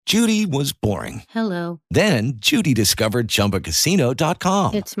Judy was boring. Hello. Then Judy discovered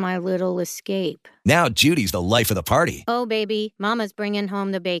ChumbaCasino.com. It's my little escape. Now Judy's the life of the party. Oh, baby, mama's bringing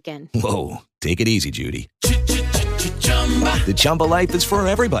home the bacon. Whoa, take it easy, Judy. The Chumba life is for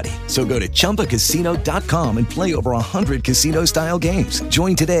everybody. So go to ChumbaCasino.com and play over 100 casino-style games.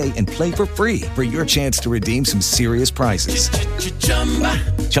 Join today and play for free for your chance to redeem some serious prizes.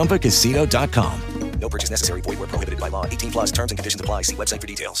 ChumbaCasino.com. No purchase necessary. Void where prohibited by law. 18 plus terms and conditions apply. See website for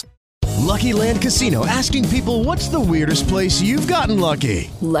details. Lucky Land Casino, asking people, what's the weirdest place you've gotten lucky?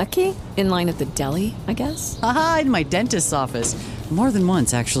 Lucky? In line at the deli, I guess? Aha, in my dentist's office. More than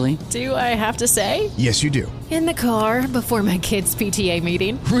once, actually. Do I have to say? Yes, you do. In the car before my kids' PTA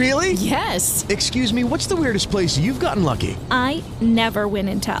meeting. Really? Yes. Excuse me, what's the weirdest place you've gotten lucky? I never win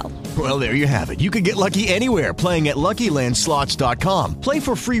and tell. Well, there you have it. You can get lucky anywhere, playing at LuckyLandSlots.com. Play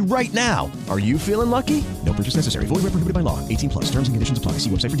for free right now. Are you feeling lucky? No purchase necessary. Void where prohibited by law. 18 plus. Terms and conditions apply. See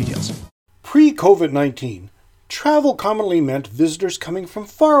website for details. Pre-COVID-19, travel commonly meant visitors coming from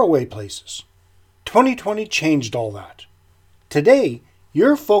faraway places. 2020 changed all that. Today,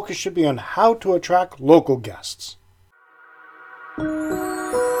 your focus should be on how to attract local guests.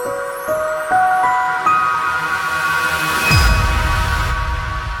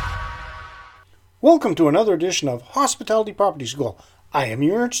 Welcome to another edition of Hospitality Property School. I am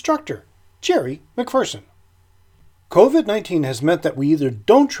your instructor, Jerry McPherson. COVID-19 has meant that we either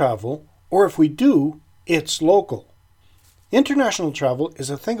don't travel, or if we do, it's local. International travel is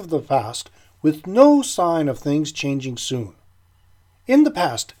a thing of the past with no sign of things changing soon. In the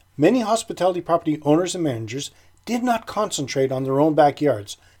past, many hospitality property owners and managers did not concentrate on their own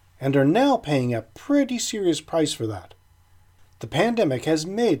backyards and are now paying a pretty serious price for that. The pandemic has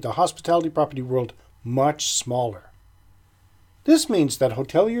made the hospitality property world much smaller. This means that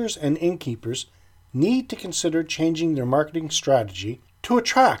hoteliers and innkeepers need to consider changing their marketing strategy to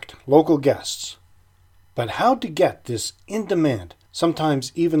attract local guests. But how to get this in-demand,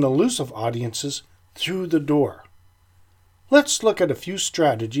 sometimes even elusive audiences through the door? Let's look at a few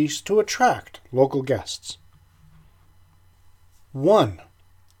strategies to attract local guests. 1.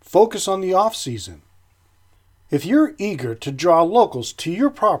 Focus on the off-season. If you're eager to draw locals to your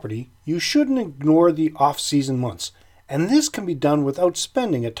property, you shouldn't ignore the off-season months, and this can be done without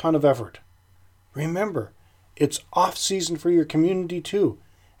spending a ton of effort. Remember, it's off-season for your community too,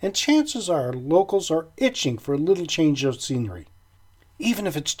 and chances are locals are itching for a little change of scenery, even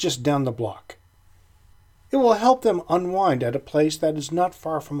if it's just down the block. It will help them unwind at a place that is not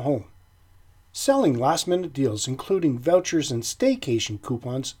far from home. Selling last-minute deals, including vouchers and staycation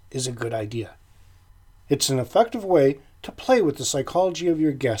coupons, is a good idea. It's an effective way to play with the psychology of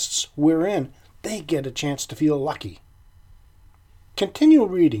your guests, wherein they get a chance to feel lucky. Continue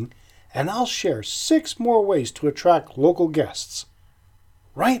reading, and I'll share 6 more ways to attract local guests,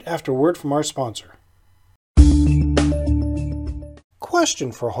 right after word from our sponsor.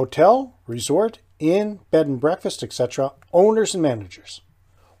 Question for hotel, resort, inn, bed and breakfast, etc. owners and managers.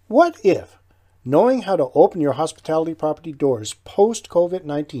 What if, knowing how to open your hospitality property doors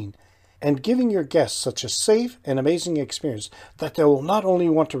post-COVID-19 and giving your guests such a safe and amazing experience that they will not only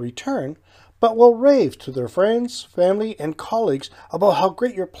want to return, but will rave to their friends, family, and colleagues about how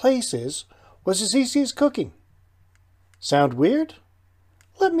great your place is, was as easy as cooking? Sound weird?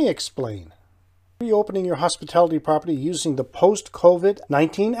 Let me explain. Reopening your hospitality property using the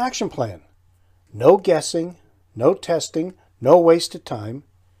post-COVID-19 action plan. No guessing, no testing, no wasted time.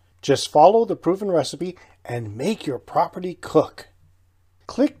 Just follow the proven recipe and make your property cook.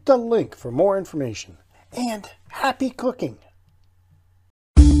 Click the link for more information, and happy cooking!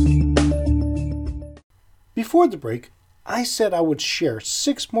 Before the break, I said I would share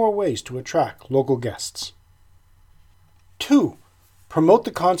 6 more ways to attract local guests. 2. Promote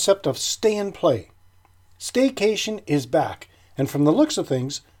the concept of stay and play. Staycation is back, and from the looks of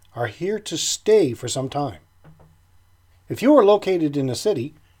things, are here to stay for some time. If you are located in a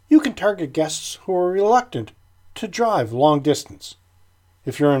city, you can target guests who are reluctant to drive long distance.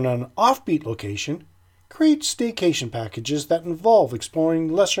 If you're in an offbeat location, create staycation packages that involve exploring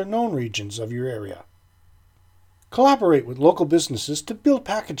lesser-known regions of your area. Collaborate with local businesses to build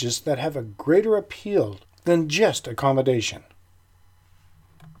packages that have a greater appeal than just accommodation.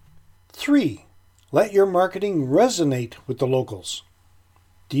 3. Let your marketing resonate with the locals.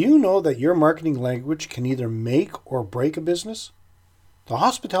 Do you know that your marketing language can either make or break a business? The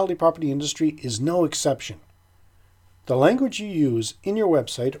hospitality property industry is no exception. The language you use in your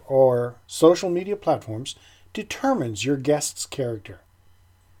website or social media platforms determines your guest's character.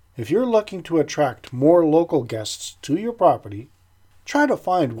 If you're looking to attract more local guests to your property, try to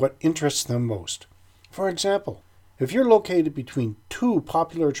find what interests them most. For example, if you're located between two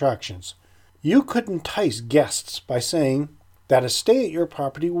popular attractions, you could entice guests by saying that a stay at your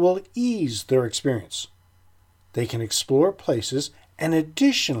property will ease their experience. They can explore places, and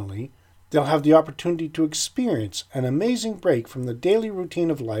additionally, they'll have the opportunity to experience an amazing break from the daily routine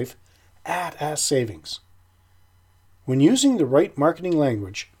of life at a savings. When using the right marketing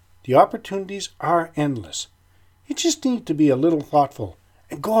language, the opportunities are endless. You just need to be a little thoughtful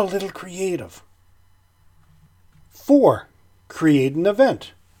and go a little creative. 4. Create an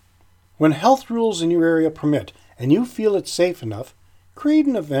event. When health rules in your area permit and you feel it's safe enough, create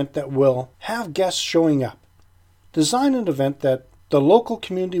an event that will have guests showing up. Design an event that the local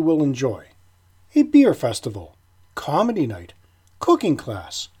community will enjoy. A beer festival, comedy night, cooking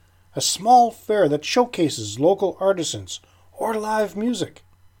class, a small fair that showcases local artisans, or live music.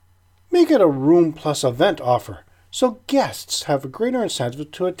 Make it a room plus event offer so guests have a greater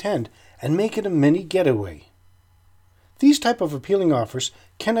incentive to attend and make it a mini getaway. These type of appealing offers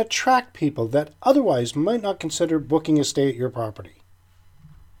can attract people that otherwise might not consider booking a stay at your property.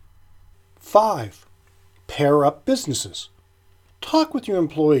 5. Pair up businesses. Talk with your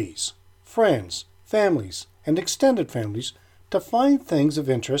employees, friends, families, and extended families to find things of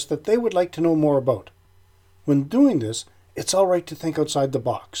interest that they would like to know more about. When doing this, it's all right to think outside the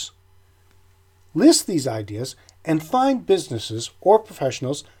box. List these ideas and find businesses or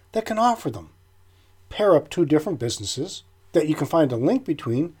professionals that can offer them. Pair up two different businesses that you can find a link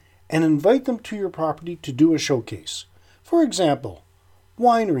between and invite them to your property to do a showcase. For example,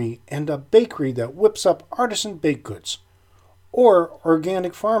 winery and a bakery that whips up artisan baked goods, or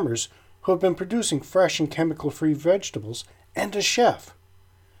organic farmers who have been producing fresh and chemical-free vegetables, and a chef.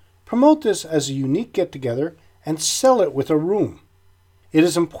 Promote this as a unique get-together and sell it with a room. It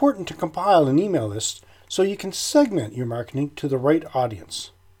is important to compile an email list so you can segment your marketing to the right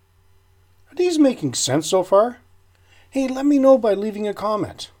audience. Are these making sense so far? Hey, let me know by leaving a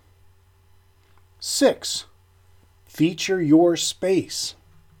comment. 6. Feature your space.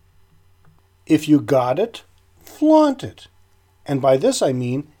 If you got it, flaunt it. And by this I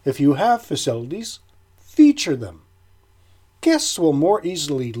mean, if you have facilities, feature them. Guests will more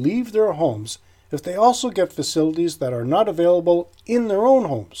easily leave their homes if they also get facilities that are not available in their own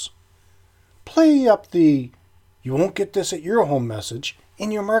homes. Play up the "you won't get this at your home" message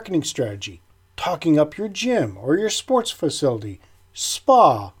in your marketing strategy, talking up your gym or your sports facility,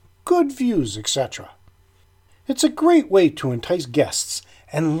 spa, good views, etc. It's a great way to entice guests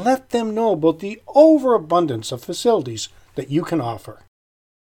and let them know about the overabundance of facilities that you can offer.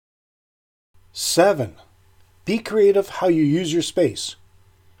 7. Be creative how you use your space.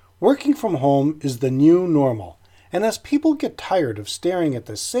 Working from home is the new normal, and as people get tired of staring at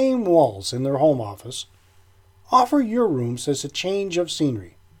the same walls in their home office, offer your rooms as a change of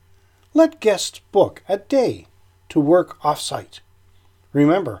scenery. Let guests book a day to work off-site.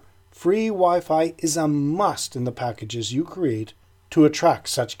 Remember, free Wi-Fi is a must in the packages you create to attract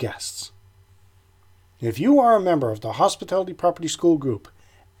such guests. If you are a member of the Hospitality Property School Group,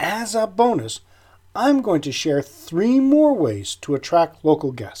 as a bonus, I'm going to share 3 more ways to attract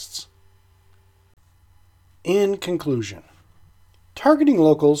local guests. In conclusion, targeting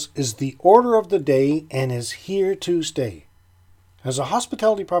locals is the order of the day and is here to stay. As a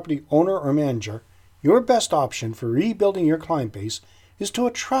hospitality property owner or manager, your best option for rebuilding your client base is to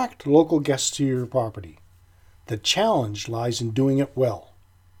attract local guests to your property. The challenge lies in doing it well.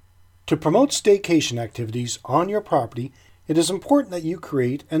 To promote staycation activities on your property, it is important that you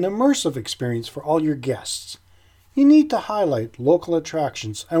create an immersive experience for all your guests. You need to highlight local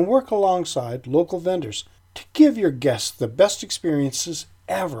attractions and work alongside local vendors to give your guests the best experiences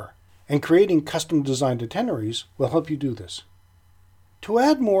ever, and creating custom-designed itineraries will help you do this. To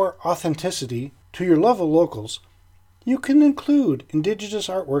add more authenticity to your love of locals, you can include indigenous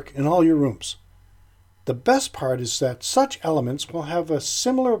artwork in all your rooms. The best part is that such elements will have a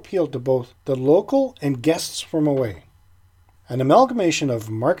similar appeal to both the local and guests from away. An amalgamation of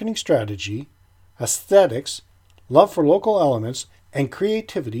marketing strategy, aesthetics, love for local elements, and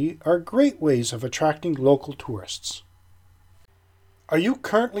creativity are great ways of attracting local tourists. Are you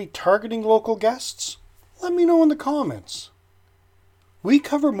currently targeting local guests? Let me know in the comments. We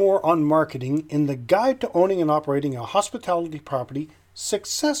cover more on marketing in the Guide to Owning and Operating a Hospitality Property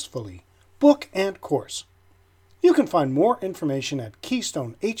Successfully book and course. You can find more information at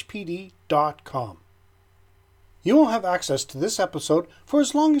keystonehpd.com. You will have access to this episode for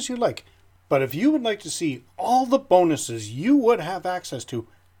as long as you like, but if you would like to see all the bonuses you would have access to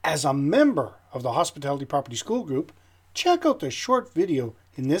as a member of the Hospitality Property School Group, check out the short video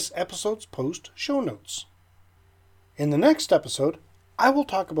in this episode's post show notes. In the next episode, I will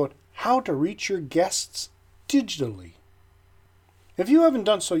talk about how to reach your guests digitally. If you haven't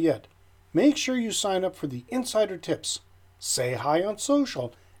done so yet, make sure you sign up for the Insider Tips, say hi on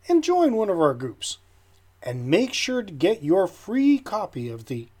social, and join one of our groups. And make sure to get your free copy of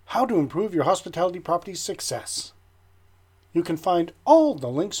the How to Improve Your Hospitality Property Success. You can find all the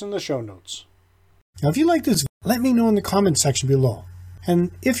links in the show notes. Now, if you like this, let me know in the comments section below,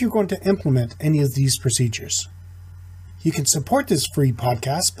 and if you're going to implement any of these procedures. You can support this free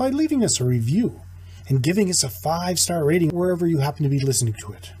podcast by leaving us a review and giving us a 5-star rating wherever you happen to be listening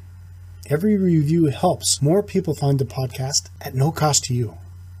to it. Every review helps more people find the podcast at no cost to you.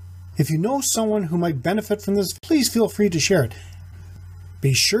 If you know someone who might benefit from this, please feel free to share it.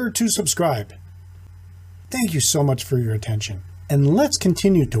 Be sure to subscribe. Thank you so much for your attention, and let's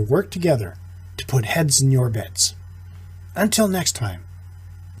continue to work together to put heads in your beds. Until next time,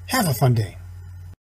 have a fun day.